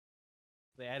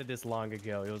They added this long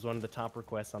ago. It was one of the top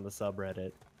requests on the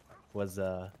subreddit. Was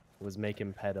make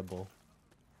him pettable.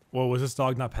 Well, was this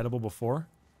dog not pettable before?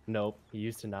 Nope, he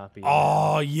used to not be.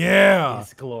 Oh yeah,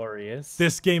 It's glorious.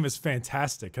 this game is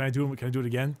fantastic. Can I do it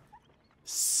again?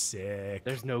 Sick.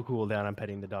 There's no cooldown on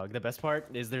petting the dog. The best part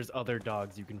is there's other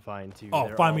dogs you can find too. Oh,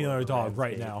 They're find all me over another the dog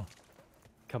right landscape.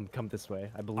 now. Come this way.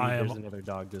 I believe there's another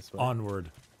dog this way. Onward.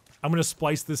 I'm gonna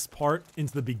splice this part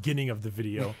into the beginning of the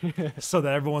video so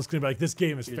that everyone's gonna be like, this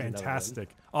game is fantastic.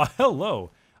 Oh, hello.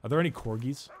 Are there any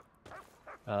corgis?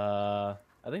 I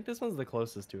think this one's the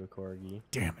closest to a corgi.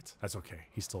 Damn it. That's okay.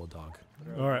 He's still a dog.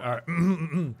 All right.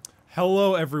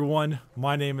 Hello, everyone.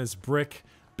 My name is Brick.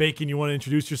 Bacon, you want to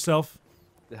introduce yourself?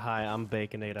 Hi, I'm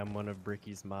Baconate. I'm one of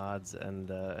Bricky's mods and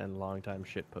longtime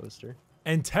shit poster.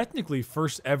 And technically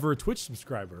first ever Twitch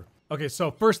subscriber. Okay,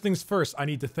 so first things first, I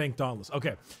need to thank Dauntless.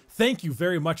 Okay, thank you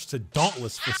very much to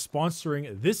Dauntless for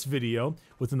sponsoring this video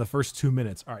within the first 2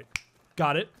 minutes. All right,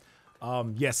 got it.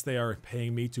 Yes, they are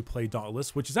paying me to play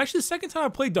Dauntless, which is actually the second time I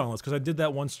played Dauntless because I did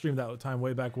that one stream that time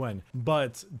way back when.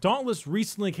 But Dauntless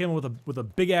recently came up with a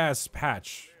big ass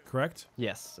patch, correct?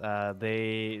 Yes,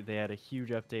 they had a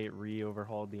huge update,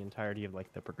 overhauled the entirety of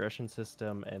like the progression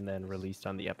system, and then released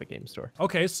on the Epic Games Store.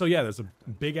 Okay, so yeah, there's a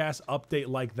big ass update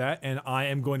like that, and I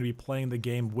am going to be playing the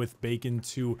game with Bacon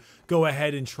to go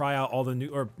ahead and try out all the new,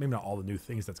 or maybe not all the new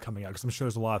things that's coming out, because I'm sure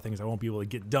there's a lot of things I won't be able to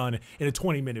get done in a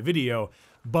 20-minute video,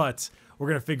 but we're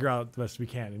gonna figure out the best we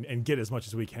can and get as much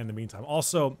as we can in the meantime.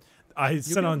 Also, I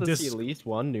sent on Discord at least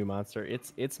one new monster.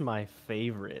 It's my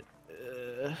favorite.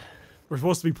 We're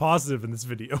supposed to be positive in this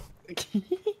video.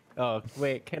 Oh,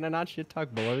 wait, can I not shit talk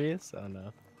Boreas? Oh,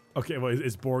 no. Okay, well,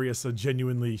 is Boreas a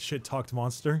genuinely shit-talked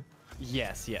monster?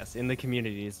 Yes. In the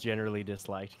community, it's generally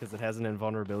disliked because it has an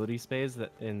invulnerability space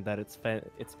that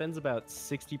it spends about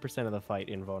 60% of the fight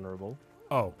invulnerable.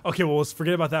 Oh, okay, well, let's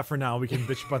forget about that for now. We can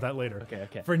bitch about that later.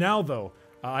 Okay. For now, though,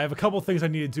 I have a couple things I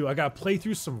need to do. I gotta play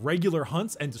through some regular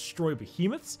hunts and destroy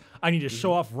behemoths. I need to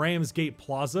show off Ramsgate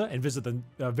Plaza and visit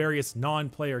the various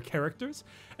non-player characters.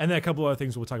 And then a couple other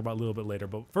things we'll talk about a little bit later.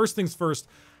 But first things first,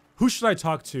 who should I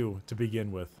talk to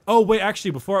begin with? Oh, wait,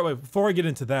 actually, before I get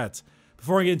into that,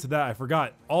 I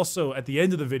forgot. Also, at the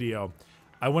end of the video,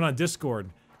 I went on Discord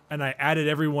and I added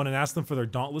everyone and asked them for their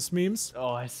Dauntless memes.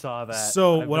 Oh, I saw that.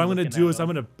 So what I'm gonna do is I'm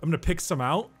gonna pick some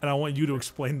out, and I want you to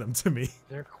explain them to me.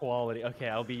 They're quality. Okay,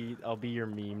 I'll be your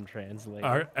meme translator.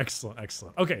 All right, excellent.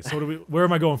 Okay, so where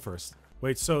am I going first?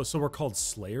 Wait, so we're called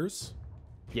Slayers?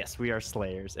 Yes, we are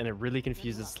Slayers, and it really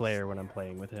confuses Slayer when I'm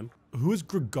playing with him. Who is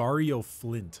Gregario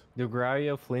Flint?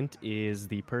 Gregario Flint is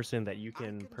the person that you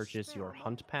can purchase your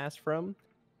hunt pass from.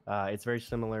 It's very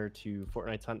similar to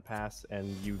Fortnite's Hunt Pass,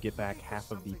 and you get back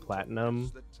half of the platinum,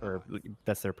 or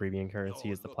that's their premium currency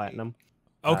is the platinum.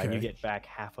 Okay. And you get back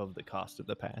half of the cost of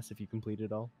the pass if you complete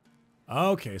it all.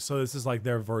 Okay, so this is like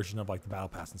their version of like the battle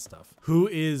pass and stuff. Who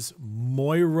is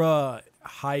Moira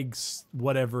Hikes,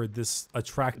 whatever, this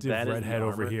attractive redhead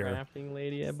over here? Crafting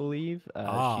lady, I believe.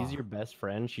 She's your best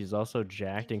friend. She's also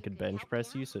jacked and could bench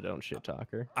press you, so don't shit talk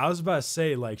her. I was about to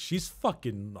say, like, she's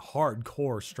fucking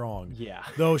hardcore strong. Yeah.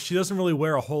 Though she doesn't really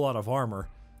wear a whole lot of armor.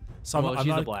 So well, I'm she's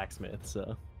not... a blacksmith,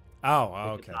 so. Oh, if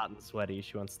okay. It's hot and sweaty.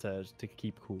 She wants to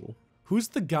keep cool. Who's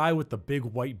the guy with the big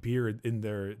white beard in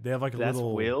there? They have like a little.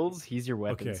 That's Wills. He's your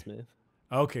weaponsmith.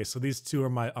 Okay, so these two are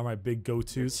my big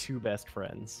go-tos. Two best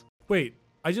friends. Wait,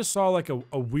 I just saw like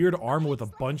a weird armor with a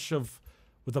bunch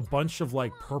of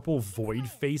like purple void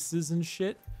faces and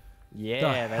shit.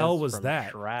 Yeah, the hell was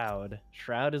that? Shroud.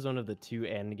 Shroud is one of the two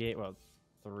endgame, well,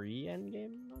 3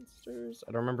 endgame monsters.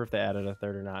 I don't remember if they added a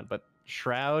third or not, but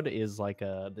Shroud is like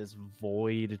this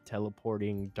void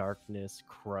teleporting darkness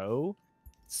crow.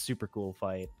 Super cool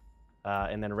fight.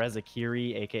 And then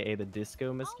Rezakiri, aka the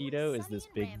Disco Mosquito, is this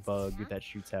big bug that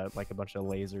shoots out like a bunch of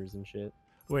lasers and shit.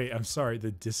 Wait, I'm sorry,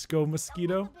 the Disco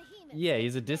Mosquito? Yeah,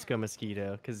 he's a disco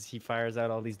mosquito because he fires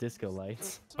out all these disco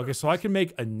lights. Okay, so I can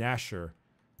make a Gnasher.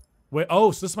 Wait,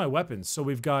 oh, so this is my weapons. So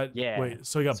we've got wait,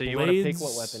 so we got so blades. You want to pick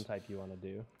what weapon type you want to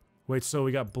do. Wait, so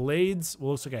we got blades.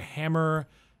 Well, looks like a hammer,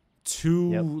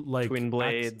 two like twin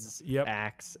blades, axe,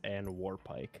 axe, and war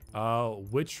pike.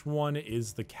 Which one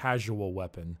is the casual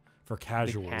weapon for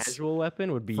casuals? The casual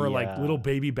weapon would be for like little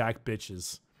baby back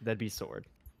bitches. That'd be sword.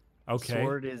 Okay.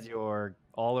 Sword is your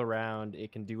all around.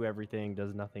 It can do everything.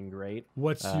 Does nothing great.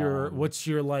 What's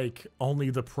your like only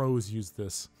the pros use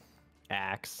this?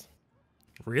 Axe.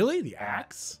 Really? The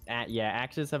axe? Yeah,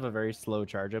 axes have a very slow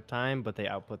charge up time, but they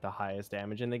output the highest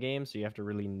damage in the game, so you have to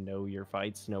really know your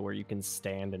fights, know where you can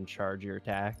stand and charge your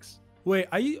attacks. Wait,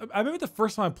 I remember the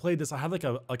first time I played this, I had like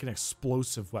an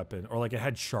explosive weapon, or like it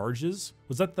had charges.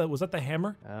 Was that the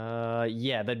hammer?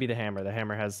 Yeah, that'd be the hammer. The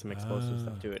hammer has some explosive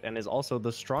stuff to it, and is also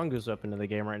the strongest weapon in the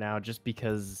game right now, just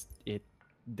because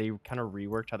they kind of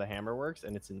reworked how the hammer works,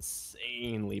 and it's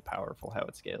insanely powerful how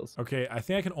it scales. Okay, I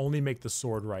think I can only make the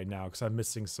sword right now because I'm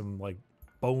missing some like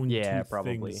bone. Yeah, tooth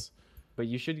probably. Things. But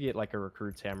you should get like a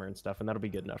recruit's hammer and stuff, and that'll be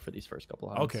good enough for these first couple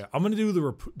of hunts. Okay, I'm gonna do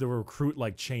the recruit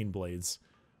like chain blades.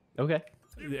 Okay.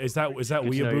 Is that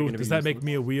weeaboo? Does that make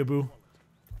me a weeaboo?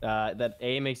 That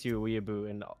A makes you a weeaboo,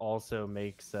 and also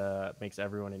makes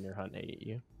everyone in your hunt hate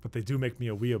you. But they do make me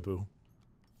a weeaboo.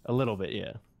 A little bit,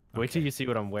 yeah. Wait till Okay. you see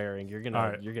what I'm wearing. You're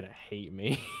gonna hate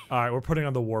me. All right, we're putting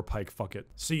on the war pike. Fuck it.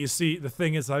 So you see, the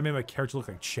thing is, I made my character look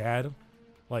like Chad,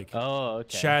 like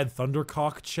Chad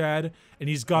Thundercock Chad, and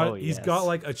he's got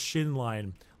like a chin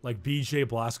line like BJ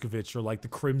Blazkowicz or like the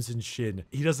Crimson Chin.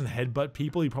 He doesn't headbutt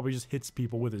people. He probably just hits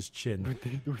people with his chin.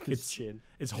 With his chin.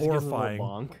 It's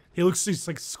horrifying. He looks just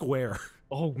like square.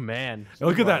 Oh man!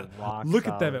 Look at that! Look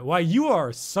at that! Why, you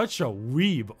are such a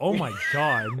weeb! Oh my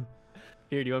god!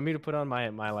 Here, do you want me to put on my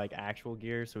like actual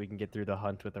gear so we can get through the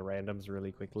hunt with the randoms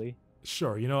really quickly?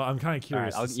 Sure. You know, I'm kind of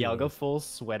curious. All right, I'll go full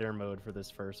sweater mode for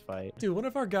this first fight. Dude, what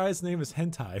if our guy's name is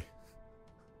Hentai?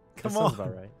 Come on. Sounds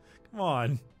about right. Come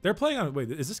on. They're playing on.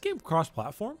 Wait, is this game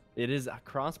cross-platform? It is a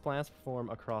cross-platform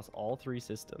across all 3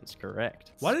 systems.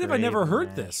 Correct. Why have I never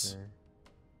heard this?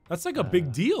 That's like a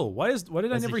big deal. Why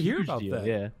did I never hear about that?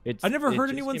 Yeah, I never heard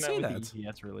anyone say that.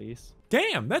 ETS release.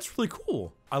 Damn, that's really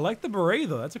cool. I like the beret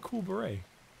though. That's a cool beret.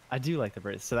 I do like the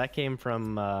beret. So that came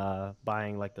from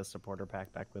buying like the supporter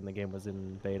pack back when the game was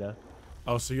in beta.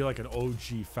 Oh, so you're like an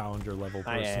OG founder level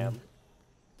person. I am.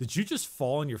 Did you just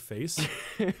fall on your face?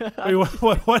 Wait,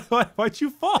 why'd you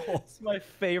fall? It's my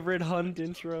favorite hunt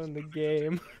intro in the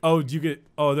game. Oh, do you get?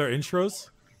 Oh, there are intros.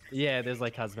 Yeah, there's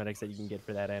like cosmetics that you can get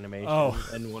for that animation. Oh.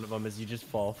 And one of them is you just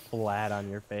fall flat on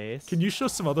your face. Can you show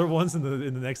some other ones in the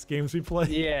next games we play?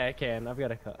 Yeah, I can. I've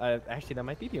got actually, that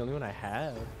might be the only one I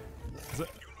have.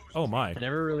 Oh my. I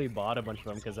never really bought a bunch of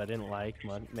them because I didn't like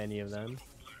many of them.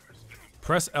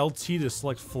 Press LT to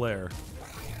select flare.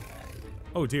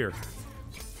 Oh dear.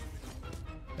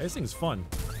 This thing's fun.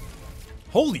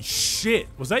 Holy shit!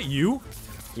 Was that you?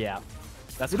 Yeah.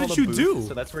 That's what called did a you boost, do?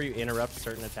 So that's where you interrupt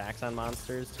certain attacks on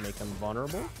monsters to make them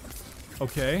vulnerable.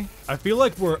 Okay. I feel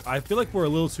like we're a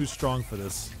little too strong for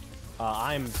this.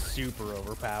 I'm super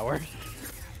overpowered.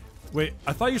 Wait,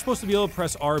 I thought you were supposed to be able to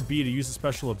press RB to use a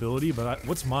special ability, but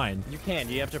what's mine? You can.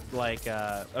 You have to like.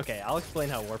 Okay, I'll explain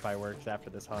how Warpike works after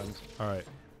this hunt. All right.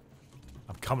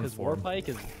 I'm coming for him. Warpike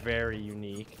is very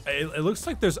unique. It looks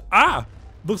like there's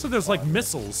Looks like there's like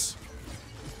missiles.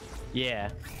 Yeah.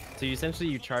 So you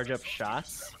essentially charge up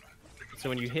shots. So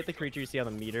when you hit the creature, you see how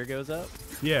the meter goes up?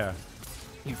 Yeah.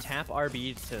 You tap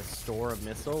RB to store a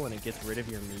missile and it gets rid of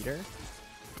your meter.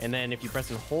 And then if you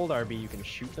press and hold RB, you can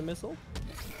shoot the missile.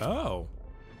 Oh.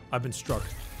 I've been struck.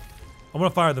 I'm gonna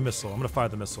fire the missile.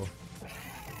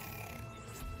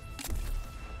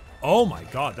 Oh my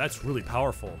god, that's really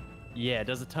powerful. Yeah, it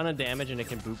does a ton of damage and it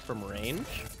can boop from range.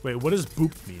 Wait, what does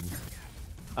boop mean?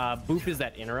 Boop is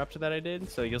that interrupt that I did.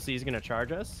 So you'll see he's gonna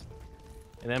charge us.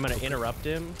 And then I'm gonna interrupt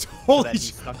him. Holy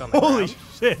Holy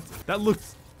shit! That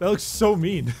looks so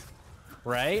mean.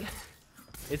 Right?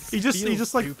 He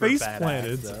just like face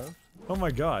planted. Oh my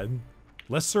god.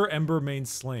 Lesser Ember Main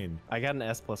slain. I got an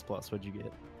S++. What'd you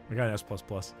get? I got an S++.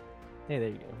 Hey, there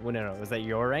you go. Well, no. Was that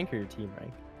your rank or your team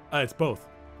rank? It's both.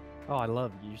 Oh, I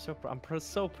love you. I'm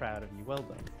so proud of you. Well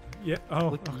done. Yeah. Oh,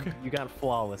 Look, okay. You got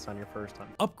flawless on your first hunt.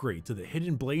 Upgrade to the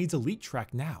Hidden Blades Elite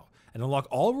track now and unlock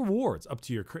all rewards up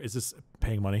to your. Is this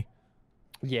paying money?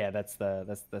 Yeah, that's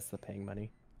the paying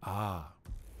money. Ah.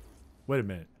 Wait a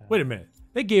minute.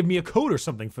 They gave me a code or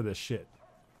something for this shit.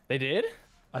 They did?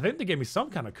 I think they gave me some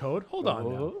kind of code. Hold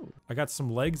on now. I got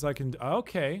some legs I can.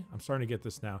 Okay, I'm starting to get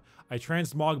this now. I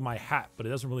transmog my hat, but it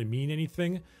doesn't really mean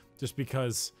anything, just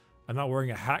because I'm not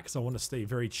wearing a hat because I want to stay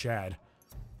very Chad.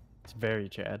 It's very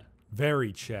Chad.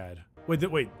 Very Chad. Wait.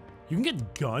 You can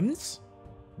get guns?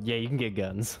 Yeah, you can get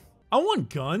guns. I want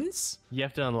guns. You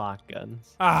have to unlock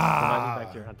guns. Ah. Invite me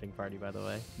back to your hunting party, by the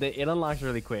way. It unlocks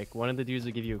really quick. One of the dudes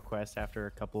will give you a quest after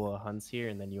a couple of hunts here,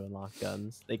 and then you unlock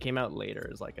guns. They came out later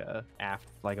as like a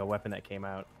weapon that came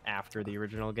out after the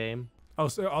original game. Oh,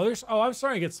 so I'm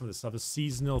starting to get some of this stuff. The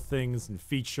seasonal things and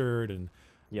featured and.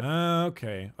 Yep.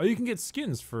 Okay. Oh, you can get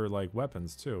skins for like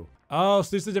weapons too. Oh,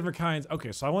 so there's the different kinds.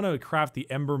 Okay, so I want to craft the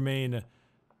Ember Main.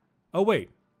 Oh wait,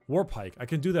 Warpike. I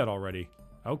can do that already.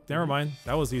 Oh, never mind.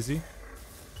 That was easy.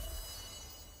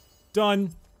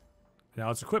 Done. Now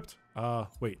it's equipped.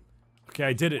 Wait. Okay,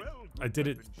 I did it. I did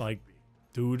it like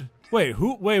Dude. Wait,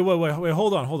 who? Wait,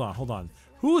 hold on.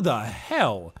 Who the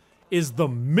hell is the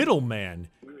middleman?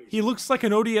 He looks like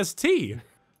an ODST.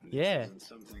 Yeah.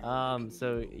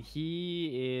 So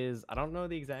he is, I don't know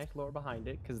the exact lore behind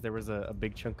it because there was a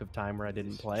big chunk of time where I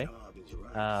didn't play.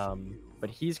 But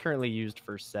he's currently used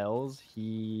for cells.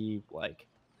 He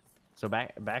so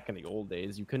back in the old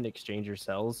days, you couldn't exchange your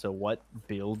cells. So what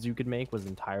builds you could make was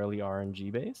entirely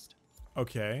RNG based.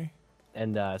 Okay.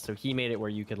 And so he made it where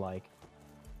you could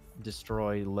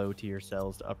destroy low tier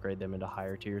cells to upgrade them into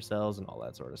higher tier cells and all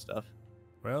that sort of stuff.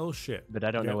 Well, shit. But I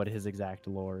don't know what his exact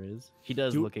lore is. He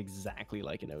does look exactly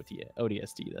like an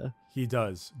ODST though. He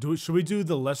does. Should we do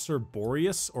the lesser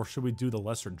Boreas or should we do the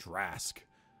lesser Drask?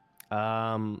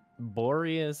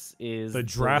 Boreas is the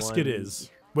Drask. It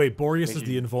is. Wait, Boreas is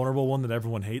the invulnerable one that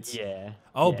everyone hates? Yeah.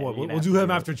 Oh yeah, boy, we'll do him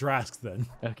after Drask then.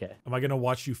 Okay. Am I gonna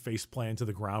watch you face plant to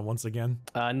the ground once again?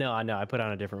 No, I put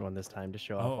on a different one this time to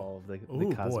show off all of the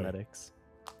cosmetics.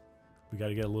 Boy. We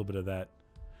gotta get a little bit of that.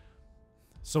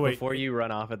 So wait. Before you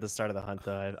run off at the start of the hunt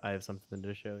though, I have something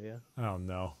to show you. Oh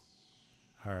no.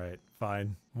 Alright,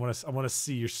 fine. I wanna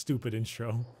see your stupid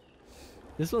intro.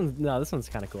 This one's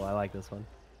kinda cool. I like this one.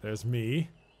 There's me.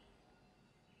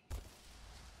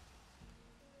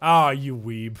 Ah, you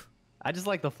weeb. I just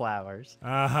like the flowers.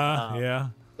 Yeah.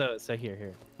 So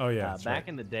here. Oh yeah. Back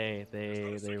in the day,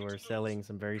 they were selling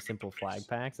some very simple flag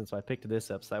packs, and so I picked this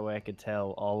up so that way I could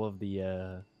tell all of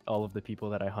the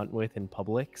people that I hunt with in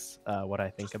Publix what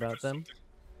I think about them.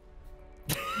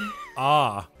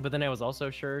 But then I was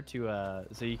also sure to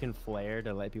so you can flare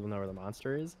to let people know where the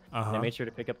monster is. And I made sure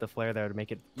to pick up the flare that would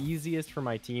make it easiest for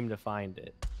my team to find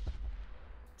it.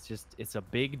 It's a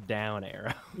big down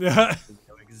arrow. Yeah.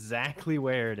 Know exactly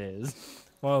where it is.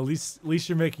 Well, at least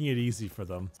you're making it easy for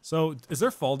them. So, is there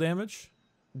fall damage?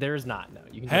 There is not. No.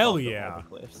 You can Hell just yeah. the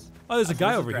cliffs. Oh, there's a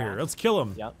guy over here. Let's kill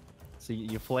him. Yep. So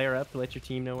you flare up to let your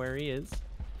team know where he is.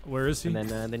 Where is he? And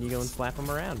then you go and slap him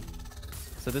around.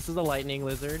 So this is a lightning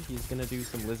lizard. He's gonna do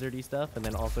some lizardy stuff and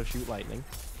then also shoot lightning.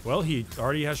 Well, he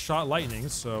already has shot lightning.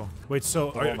 So wait,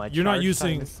 so you're not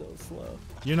using? So slow.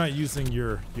 You're not using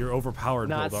your overpowered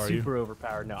build, are you? Not super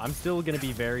overpowered. No, I'm still gonna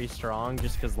be very strong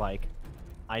just because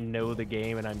I know the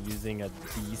game and I'm using a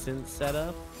decent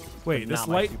setup. Wait, this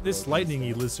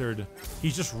lightningy lizard, he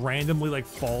just randomly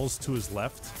falls to his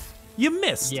left. You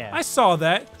missed. Yeah. I saw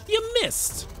that. You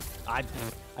missed. I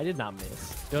did not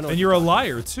miss. Don't know. And you're a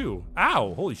liar too.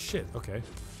 Ow! Holy shit. Okay.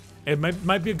 It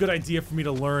might be a good idea for me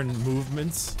to learn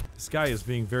movements. This guy is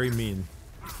being very mean.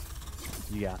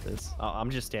 You got this. Oh,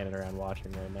 I'm just standing around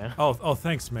watching right now. Oh,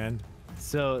 thanks, man.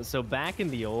 So back in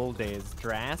the old days,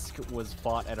 Drask was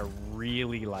fought at a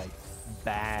really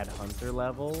bad hunter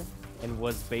level and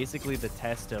was basically the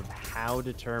test of how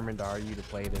determined are you to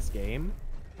play this game.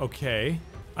 Okay.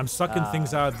 I'm sucking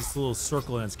things out of this little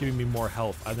circle and it's giving me more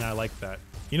health, and I like that.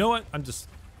 You know what?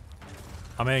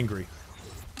 I'm angry.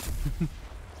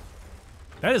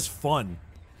 That is fun.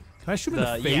 Can I shoot him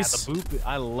in the face? Yeah, the boop.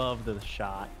 I love the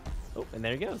shot. Oh, and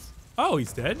there he goes. Oh,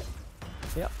 he's dead?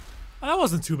 Yep. Oh, that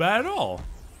wasn't too bad at all.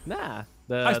 Nah.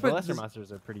 The lesser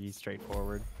monsters are pretty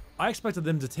straightforward. I expected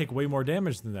them to take way more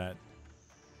damage than that.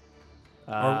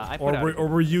 Or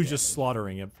were you just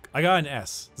slaughtering him? I got an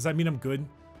S. Does that mean I'm good?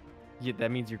 Yeah,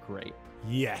 that means you're great.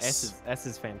 Yes. S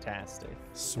is fantastic.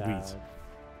 Sweet.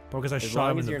 Because I as shot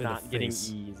long him as in you're the not getting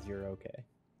face. E's, you're okay.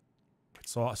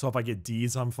 So if I get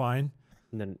D's, I'm fine.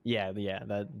 And then yeah,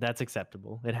 that's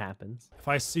acceptable. It happens. If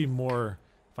I see more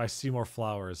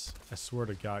flowers, I swear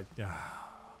to God.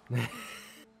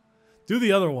 Do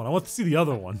the other one. I want to see the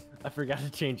other one. I forgot to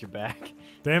change your back.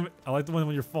 Damn it! I like the one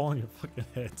when you're falling your fucking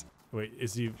head. Wait,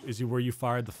 is he where you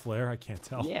fired the flare? I can't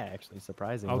tell. Yeah, actually,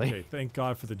 surprisingly. Okay, thank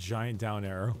God for the giant down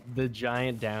arrow. The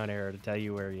giant down arrow to tell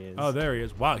you where he is. Oh, there he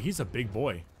is. Wow, he's a big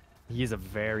boy. He's a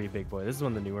very big boy. This is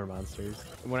one of the newer monsters.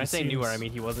 When I say newer, I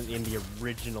mean he wasn't in the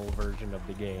original version of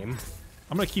the game.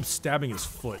 I'm gonna keep stabbing his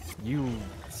foot. You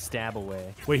stab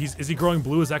away. Wait, is he growing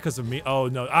blue? Is that because of me? Oh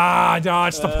no! No,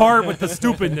 it's the part with the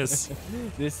stupidness.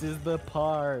 This is the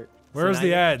part. Where's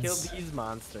the ads? Kill these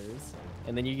monsters,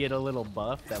 and then you get a little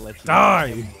buff that lets you die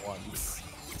hit him once.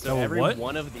 So every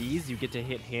one of these, you get to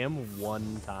hit him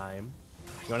one time.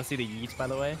 You want to see the yeet, by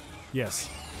the way? Yes.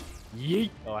 Yeet.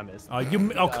 Oh, I missed. Come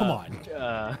on.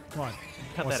 Come on.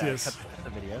 Cut that out. Cut the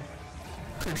video.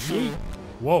 Yeet.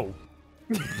 Whoa.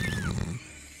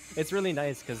 It's really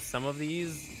nice because some of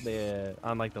these,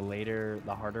 on the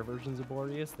harder versions of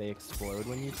Boreas, they explode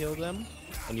when you kill them,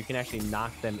 and you can actually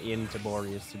knock them into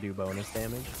Boreas to do bonus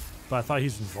damage. But I thought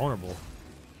he's invulnerable.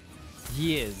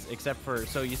 He is, except for,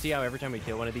 so you see how every time we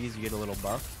kill one of these, you get a little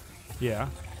buff? Yeah.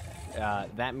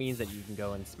 That means that you can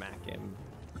go and smack him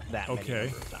that many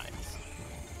number of times.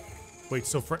 Wait,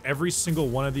 so for every single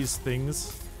one of these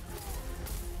things,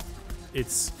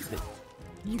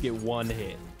 You get one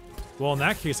hit. Well, in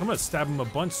that case, I'm gonna stab him a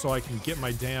bunch so I can get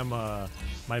my damn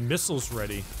my missiles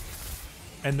ready,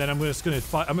 and then I'm just gonna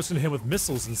hit him with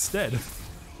missiles instead.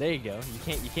 There you go.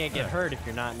 You can't get hurt if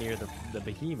you're not near the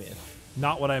behemoth.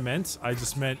 Not what I meant. I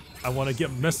just meant I want to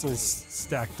get missiles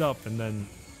stacked up, and then.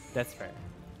 That's fair.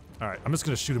 All right, I'm just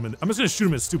gonna shoot him in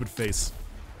his stupid face.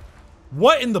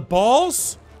 What in the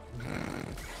balls?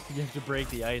 You have to break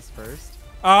the ice first.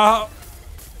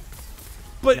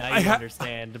 But now you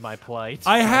understand my plight.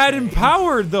 I had him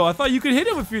powered though. I thought you could hit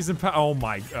him if he was empowered. Oh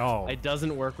my! Oh. It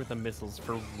doesn't work with the missiles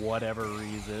for whatever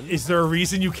reason. Is there a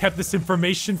reason you kept this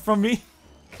information from me?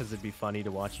 Because it'd be funny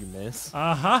to watch you miss.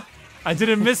 Uh-huh. I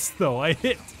didn't miss though. I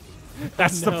hit.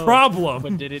 That's the problem.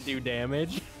 But did it do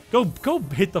damage? Go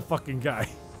hit the fucking guy.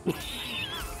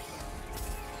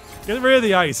 Get rid of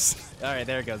the ice. All right,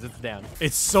 there it goes. It's down.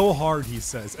 It's so hard, he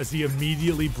says, as he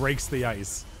immediately breaks the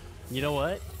ice. You know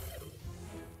what?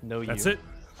 No, That's it.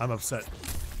 I'm upset.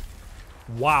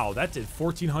 Wow, that did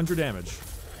 1,400 damage.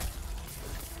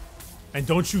 And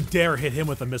don't you dare hit him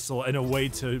with a missile in a way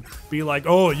to be like,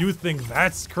 oh, you think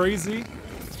that's crazy?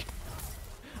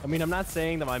 I mean, I'm not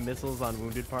saying that my missiles on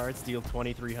wounded parts deal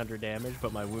 2,300 damage,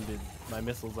 but my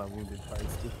missiles on wounded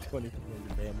parts deal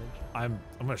 2,300 damage. I'm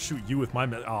gonna shoot you with my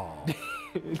oh.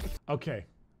 Okay,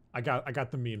 I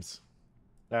got the memes.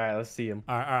 All right, let's see them.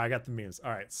 All right, I got the memes.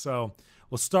 All right, so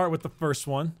we'll start with the first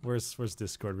one. Where's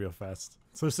Discord real fast?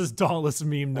 So this is Dauntless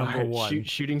meme number one.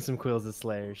 Shooting some quills at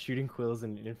Slayer. Shooting quills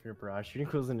in Infinite Barrage. Shooting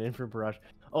quills in Infinite Barrage.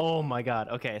 Oh my god.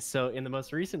 Okay, so in the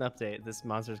most recent update, this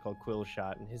monster is called Quill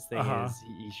Shot, and his thing is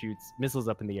he shoots missiles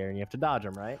up in the air, and you have to dodge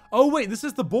them, right? Oh wait, this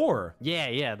is the boar.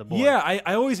 Yeah, the boar. Yeah,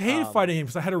 I always hated fighting him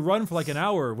because I had to run for like an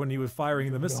hour when he was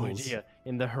firing the missiles. No idea.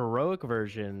 In the heroic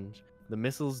version, the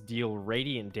missiles deal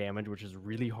radiant damage, which is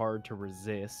really hard to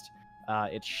resist.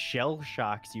 It shell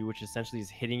shocks you, which essentially is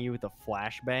hitting you with a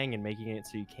flashbang and making it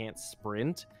so you can't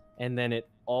sprint. And then it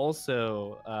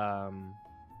also,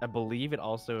 I believe it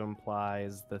also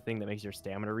implies the thing that makes your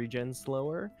stamina regen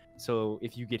slower. So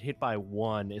if you get hit by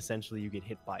one, essentially you get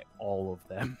hit by all of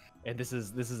them. And this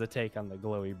is a take on the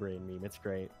glowy brain meme. It's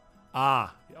great. Oh,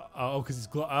 because he's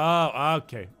oh,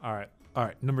 okay. All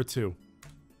right. Number two.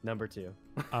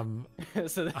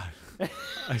 So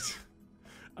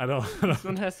I don't. This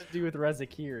one has to do with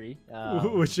Rezakiri,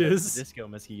 which is the disco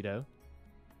mosquito.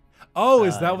 Oh,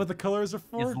 is that what the colors are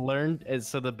for? It's learned.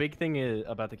 So the big thing is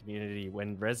about the community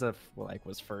when Reza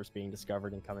was first being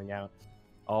discovered and coming out,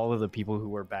 all of the people who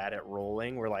were bad at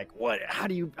rolling were like, "What? How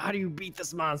do you beat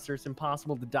this monster? It's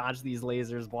impossible to dodge these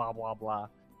lasers." Blah blah blah.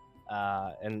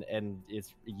 And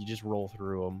you just roll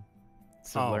through them.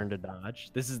 So learn to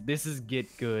dodge. This is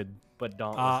Get Good, but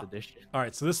Dauntless edition. All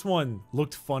right, so this one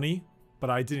looked funny, but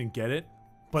I didn't get it.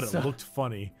 But it looked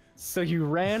funny. So you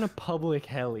ran a public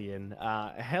Hellion.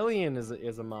 Hellion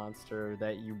is a monster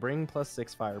that you bring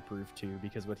 +6 fireproof to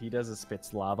because what he does is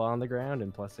spits lava on the ground,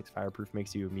 and +6 fireproof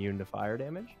makes you immune to fire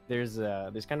damage. There's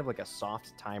kind of like a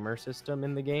soft timer system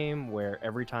in the game where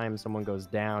every time someone goes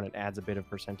down, it adds a bit of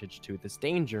percentage to this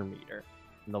danger meter.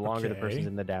 And the longer the person's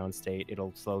in the down state,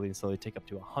 it'll slowly tick up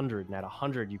to 100. And at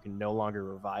 100, you can no longer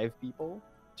revive people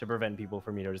to prevent people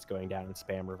from just going down and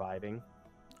spam reviving.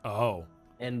 Oh.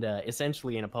 And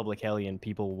essentially, in a public Hellion,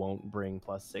 people won't bring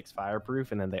 +6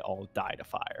 fireproof, and then they all die to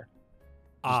fire.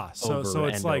 So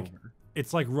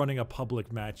it's like running a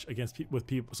public match with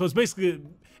people. So it's basically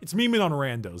it's memeing on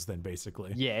randos then,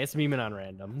 basically. Yeah, it's memeing on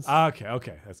randoms.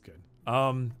 Okay, that's good.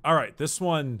 All right, this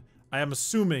one I am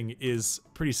assuming is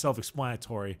pretty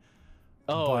self-explanatory.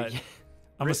 But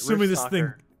I'm assuming this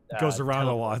thing goes around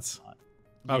a lot.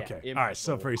 Okay, all right,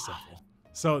 so pretty simple.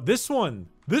 So this one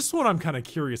I'm kind of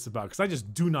curious about because I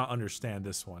just do not understand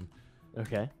this one.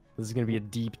 Okay, this is gonna be a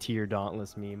deep tier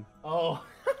Dauntless meme. Oh,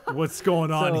 what's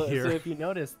going on here? So if you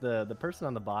notice, the person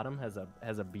on the bottom has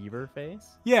a beaver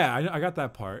face. Yeah, I got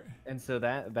that part. And so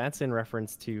that's in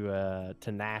reference to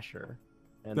Nasher.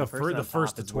 And the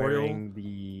first tutorial.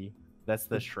 That's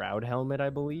the Shroud helmet, I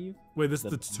believe. Wait, this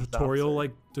is the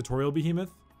tutorial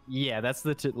behemoth? Yeah, that's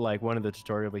one of the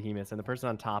tutorial behemoths, and the person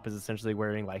on top is essentially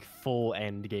wearing like full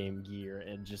end game gear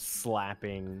and just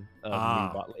slapping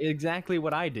exactly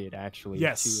what I did actually.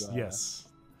 Yes.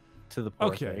 To the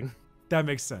poor thing. That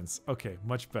makes sense. Okay,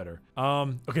 much better.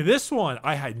 Okay, this one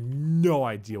I had no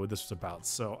idea what this was about,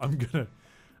 so I'm gonna.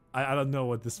 I don't know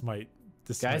what this might.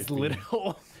 Guy's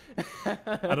little.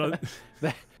 I don't.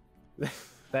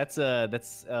 That's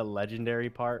a legendary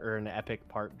part or an epic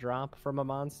part drop from a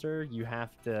monster. You have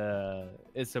to.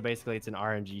 So basically, it's an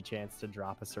RNG chance to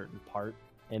drop a certain part,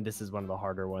 and this is one of the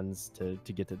harder ones to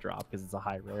get to drop because it's a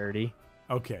high rarity.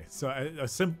 Okay, so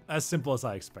as simple as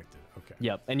I expected. Okay.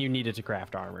 Yep, and you need it to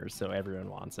craft armor, so everyone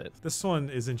wants it. This one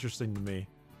is interesting to me,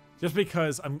 just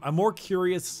because I'm more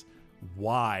curious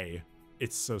why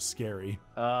it's so scary.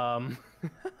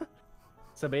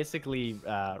 So basically,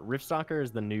 Riftstalker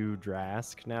is the new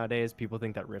Drask nowadays. People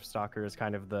think that Riftstalker is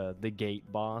kind of the gate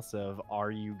boss of, are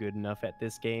you good enough at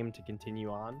this game to continue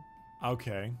on?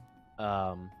 Okay.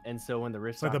 And so when the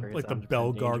Riftstalker like the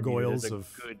bell gargoyles there's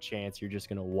a good chance you're just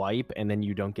gonna wipe, and then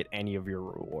you don't get any of your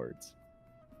rewards.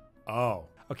 Oh.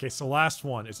 Okay, so last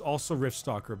one is also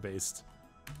Riftstalker based.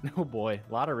 Oh boy,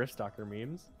 a lot of Riftstalker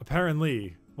memes.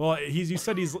 Apparently. Well, you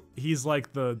said he's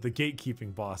like the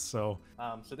gatekeeping boss, so.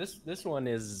 So this one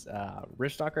is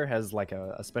Riftstalker has like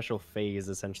a special phase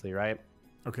essentially, right?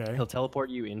 Okay. He'll teleport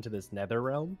you into this nether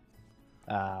realm.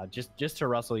 Just to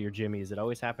rustle your jimmies. It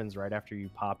always happens right after you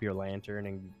pop your lantern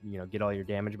and get all your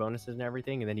damage bonuses and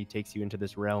everything, and then he takes you into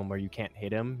this realm where you can't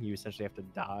hit him. You essentially have to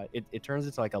dodge. It turns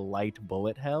into like a light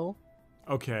bullet hell.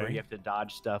 Okay. Where you have to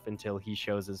dodge stuff until he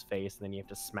shows his face, and then you have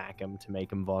to smack him to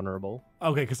make him vulnerable.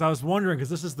 Okay, because I was wondering, because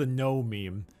this is the no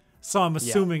meme, so I'm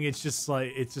assuming it's just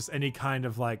any kind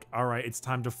of like, all right, it's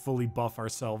time to fully buff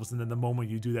ourselves, and then the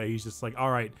moment you do that, he's just like, all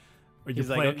right, you're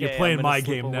playing my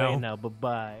game now. Bye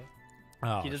bye.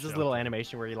 Oh, he does this little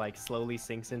animation where he like slowly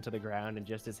sinks into the ground, and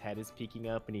just his head is peeking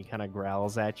up, and he kind of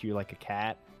growls at you like a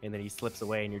cat, and then he slips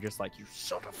away, and you're just like, you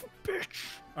son of a bitch.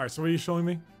 All right, so what are you showing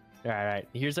me? All right.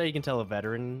 Here's how you can tell a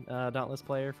veteran Dauntless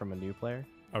player from a new player.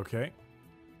 Okay.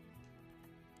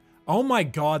 Oh my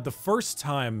god, the first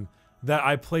time that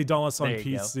I played Dauntless on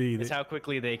PC. It's how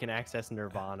quickly they can access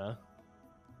Nirvana.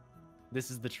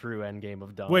 This is the true end game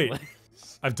of Dauntless. Wait,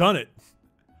 I've done it.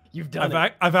 You've done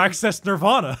it. I've accessed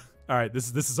Nirvana. All right,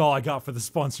 this is all I got for the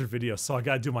sponsored video, so I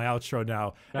gotta do my outro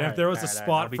now. And if there was a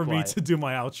spot for me to do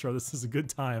my outro, this is a good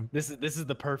time. This is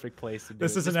the perfect place to do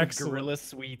this it. Is an excellent. Gorilla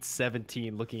Sweet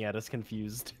 17 looking at us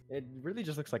confused. It really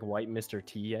just looks like white Mr.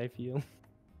 T, I feel.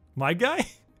 My guy?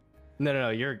 No,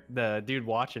 you're the dude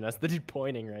watching us, the dude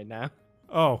pointing right now.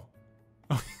 Oh.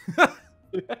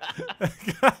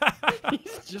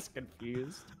 He's just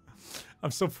confused.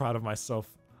 I'm so proud of myself.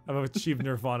 I've achieved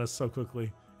Nirvana so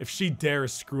quickly. If she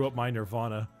dares screw up my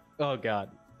Nirvana. Oh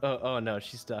god. Oh no,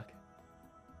 she's stuck.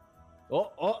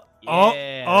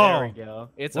 Yeah, there we go.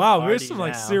 It's wow, there's some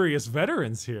like serious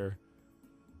veterans here.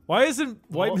 Why isn't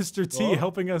White Mr. T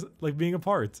helping us, like being a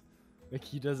part? Like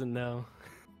he doesn't know.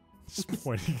 Just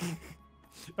pointing.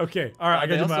 Okay, all right, I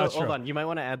gotta do my outro. Hold on, you might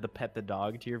want to add the pet the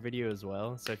dog to your video as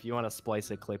well. So if you want to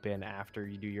splice a clip in after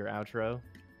you do your outro,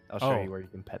 I'll show you where you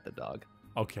can pet the dog.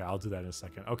 Okay, I'll do that in a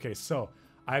second. Okay, so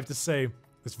I have to say,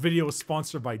 this video is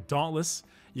sponsored by Dauntless.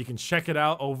 You can check it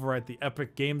out over at the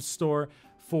Epic Games Store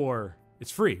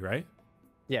it's free, right?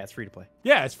 Yeah, it's free to play.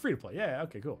 Yeah, it's free to play. Yeah,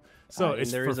 okay, cool. So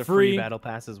it's there is a free battle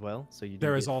pass as well. So you do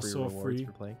there get is also free a free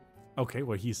for playing. Okay,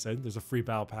 what he said. There's a free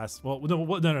battle pass. Well, no.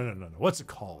 What's it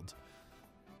called?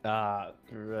 That's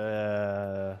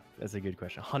a good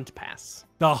question. Hunt pass.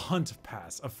 The hunt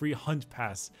pass, a free hunt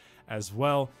pass as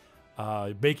well.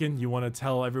 Bacon, you want to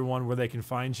tell everyone where they can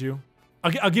find you?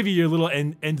 I'll give you your little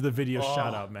end of the video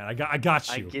shout out, man. I got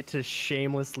you. I get to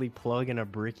shamelessly plug in a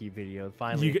Bricky video.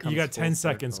 Finally, you got 10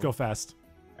 seconds. Go fast.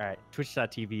 All right,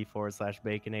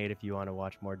 twitch.tv/baconade if you want to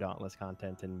watch more Dauntless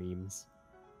content and memes.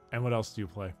 And what else do you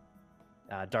play?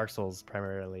 Dark Souls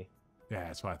primarily. Yeah,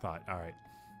 that's what I thought. All right,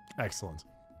 excellent.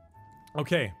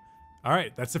 Okay, all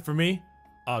right, that's it for me.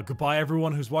 Goodbye,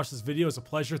 everyone who's watched this video. It's a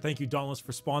pleasure. Thank you, Dauntless,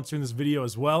 for sponsoring this video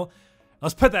as well.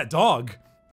 Let's pet that dog.